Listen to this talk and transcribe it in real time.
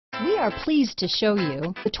We are pleased to show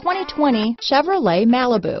you the 2020 Chevrolet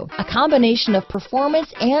Malibu, a combination of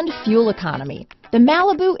performance and fuel economy. The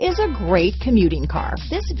Malibu is a great commuting car.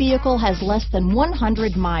 This vehicle has less than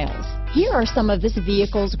 100 miles. Here are some of this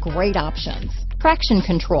vehicle's great options: traction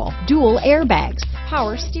control, dual airbags,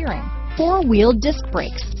 power steering, four-wheel disc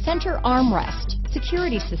brakes, center armrest,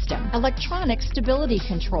 security system, electronic stability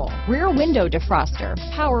control, rear window defroster,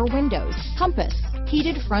 power windows, compass,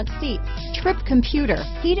 heated front seats, trip computer,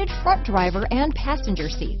 heated front driver and passenger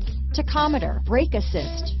seats, tachometer, brake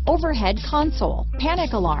assist, overhead console,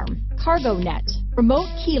 panic alarm, cargo net, remote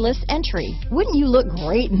keyless entry. Wouldn't you look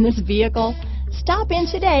great in this vehicle? Stop in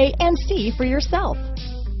today and see for yourself.